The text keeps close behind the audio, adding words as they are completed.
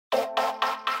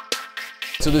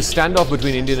So this standoff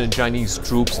between Indian and Chinese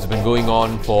troops has been going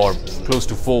on for close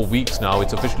to 4 weeks now.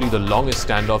 It's officially the longest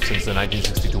standoff since the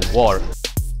 1962 war.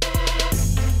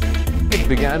 It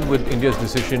began with India's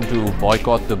decision to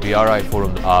boycott the BRI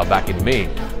forum back in May.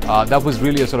 That was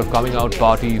really a sort of coming out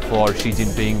party for Xi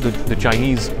Jinping. The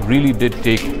Chinese really did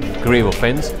take grave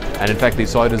offense, and in fact they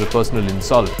saw it as a personal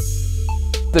insult.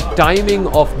 The timing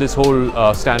of this whole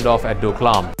standoff at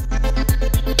Doklam,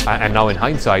 and now in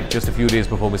hindsight, just a few days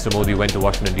before Mr. Modi went to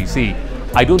Washington DC,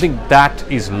 I don't think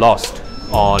that is lost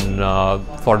on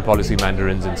foreign policy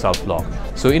mandarins in South Bloc.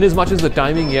 So in as much as the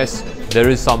timing, yes, there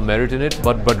is some merit in it,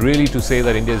 but really to say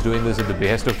that India is doing this at the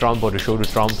behest of Trump, or to show to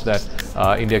Trump that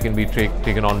India can be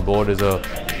taken on board as a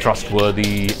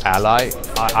trustworthy ally,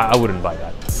 I wouldn't buy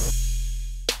that.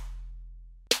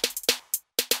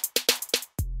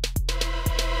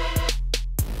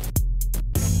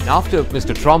 After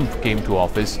Mr. Trump came to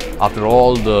office, after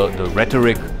all the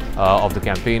rhetoric of the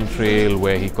campaign trail,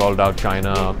 where he called out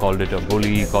China, called it a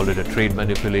bully, called it a trade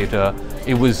manipulator,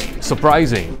 it was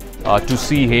surprising to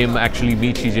see him actually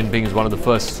meet Xi Jinping as one of the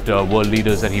first world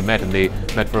leaders that he met, and they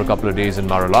met for a couple of days in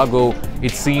Mar-a-Lago.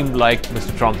 It seemed like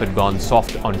Mr. Trump had gone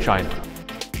soft on China.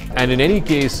 And in any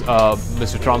case,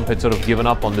 Mr. Trump had sort of given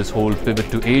up on this whole pivot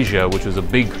to Asia, which was a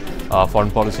big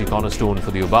foreign policy cornerstone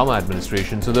for the Obama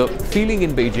administration. So the feeling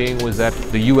in Beijing was that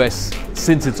the US,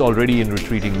 since it's already in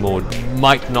retreating mode,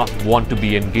 might not want to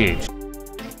be engaged.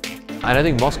 And I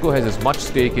think Moscow has as much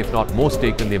stake, if not more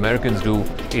stake, than the Americans do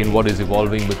in what is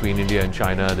evolving between India and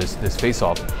China, this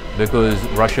face-off, because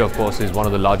Russia, of course, is one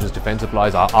of the largest defense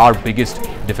suppliers, our biggest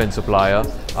defense supplier.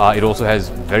 It also has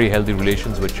very healthy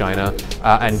relations with China.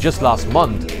 And just last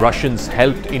month, Russians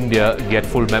helped India get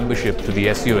full membership to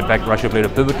the SCO. In fact, Russia played a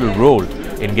pivotal role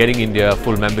in getting India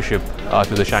full membership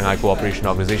to the Shanghai Cooperation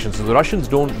Organization. So the Russians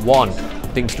don't want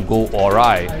things to go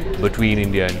awry between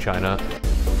India and China.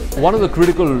 One of the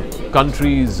critical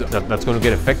countries that's going to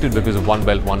get affected because of One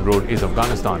Belt, One Road is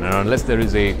Afghanistan. And unless there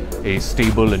is a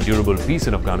stable and durable peace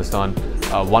in Afghanistan,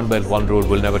 One Belt, One Road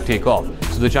will never take off.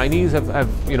 So the Chinese have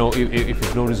you know, if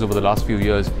you've noticed over the last few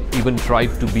years, even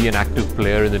tried to be an active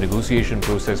player in the negotiation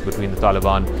process between the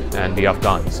Taliban and the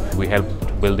Afghans. We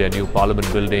helped build their new parliament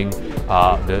building.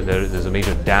 There's a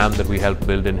major dam that we helped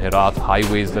build in Herat,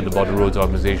 highways that the Border Roads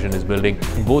Organization is building.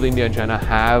 Both India and China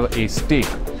have a stake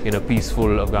in a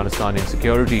peaceful Afghanistan, in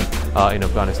security in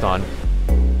Afghanistan.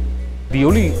 The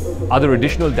only other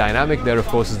additional dynamic there, of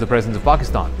course, is the presence of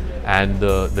Pakistan and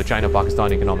the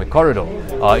China-Pakistan Economic Corridor.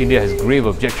 India has grave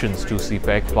objections to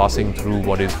CPEC passing through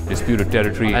what is disputed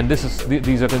territory, and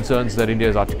these are concerns that India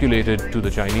has articulated to the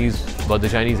Chinese, but the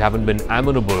Chinese haven't been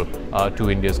amenable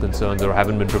to India's concerns, or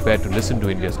haven't been prepared to listen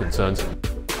to India's concerns.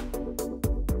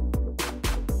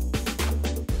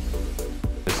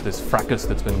 This fracas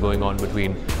that's been going on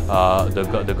between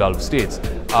the Gulf states.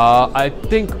 I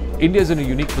think India is in a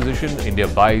unique position. India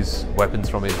buys weapons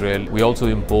from Israel. We also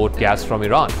import gas from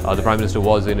Iran. The Prime Minister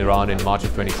was in Iran in March of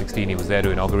 2016. He was there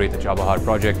to inaugurate the Chabahar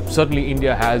project. Certainly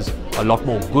India has a lot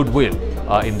more goodwill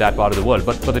in that part of the world.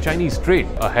 But the Chinese trade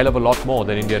a hell of a lot more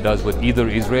than India does with either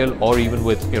Israel or even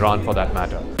with Iran for that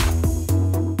matter.